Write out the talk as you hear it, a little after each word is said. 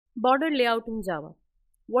Border layout in Java.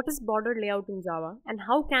 What is border layout in Java and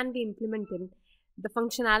how can we implement the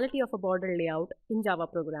functionality of a border layout in Java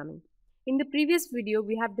programming? In the previous video,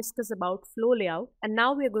 we have discussed about flow layout and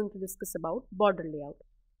now we are going to discuss about border layout.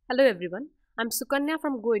 Hello everyone, I'm Sukanya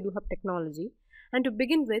from Go EduHub Technology, and to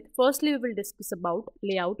begin with, firstly we will discuss about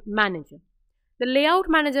layout manager. The layout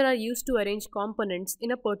manager are used to arrange components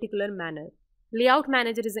in a particular manner. Layout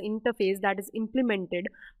manager is an interface that is implemented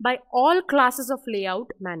by all classes of layout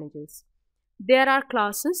managers. There are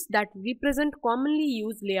classes that represent commonly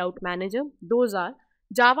used layout manager. Those are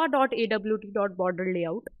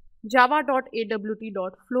java.awt.borderLayout,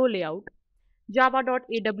 java.awt.flowLayout, java.awt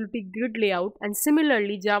grid layout, and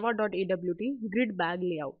similarly java.awt grid bag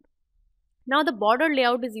layout. Now the border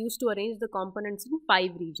layout is used to arrange the components in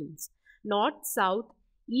 5 regions: north, south,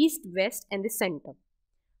 east, west, and the center.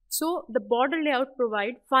 So the border layout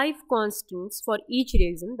provides 5 constants for each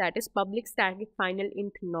region, that is public static final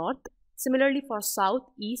int north, similarly for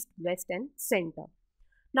south, east, west, and center.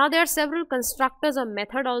 Now there are several constructors or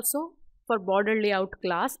method also for border layout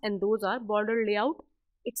class, and those are border layout.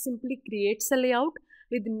 It simply creates a layout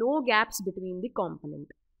with no gaps between the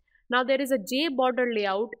component. Now there is a JBorder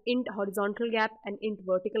layout, int horizontal gap and int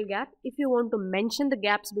vertical gap. If you want to mention the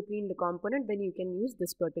gaps between the component, then you can use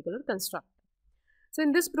this particular constructor. So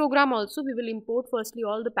in this program also, we will import firstly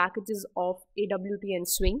all the packages of AWT and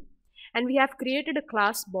Swing, and we have created a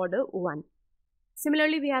class border1.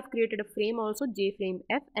 Similarly, we have created a frame also,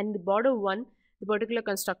 jframef, and the border1, the particular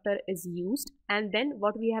constructor is used, and then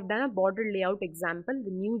what we have done, a border layout example, the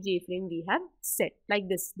new jframe we have set like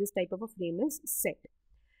this type of a frame is set.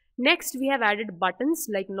 Next, we have added buttons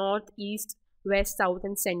like north, east, west, south,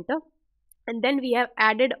 and center, and then we have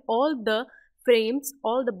added all the frames,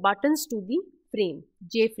 all the buttons to the frame,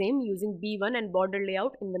 jframe, using b1 and border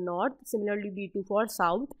layout in the north, similarly b2 for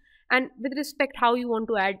south, and with respect how you want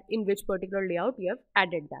to add in which particular layout you have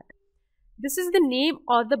added that. This is the name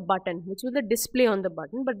of the button which will display on the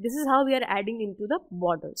button, but this is how we are adding into the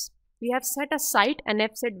borders. We have set a site and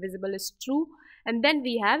f set visible is true, and then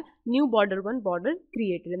we have new border1 border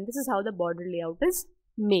created, and this is how the border layout is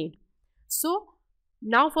made. So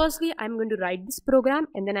now firstly I'm going to write this program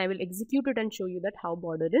and then I will execute it and show you that how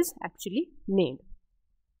border is actually made.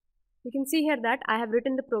 You can see here that I have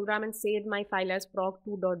written the program and saved my file as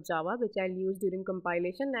proc2.java, which I'll use during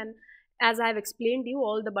compilation, and as I have explained to you,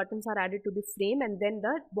 all the buttons are added to the frame and then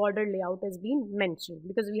the border layout has been mentioned,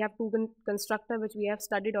 because we have 2 constructor which we have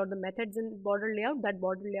studied, or the methods in border layout, that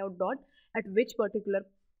border layout dot at which particular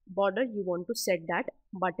border you want to set that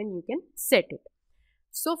button, you can set it.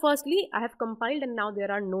 So firstly I have compiled and now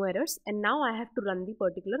there are no errors, and now I have to run the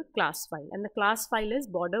particular class file, and the class file is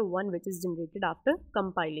border1 which is generated after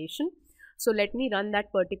compilation. So let me run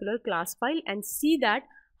that particular class file and see that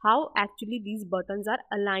how actually these buttons are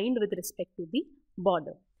aligned with respect to the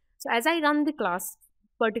border. So as I run the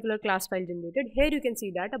particular class file generated, here you can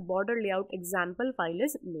see that a border layout example file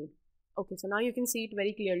is made. Okay, so now you can see it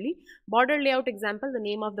very clearly. Border layout example, the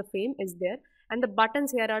name of the frame is there, and the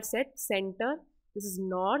buttons here are set center, this is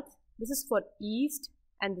north, this is for east,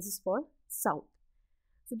 and this is for south.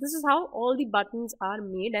 So this is how all the buttons are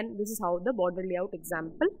made, and this is how the border layout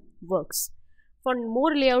example works. For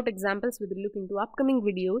more layout examples, we will look into upcoming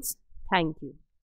videos. Thank you.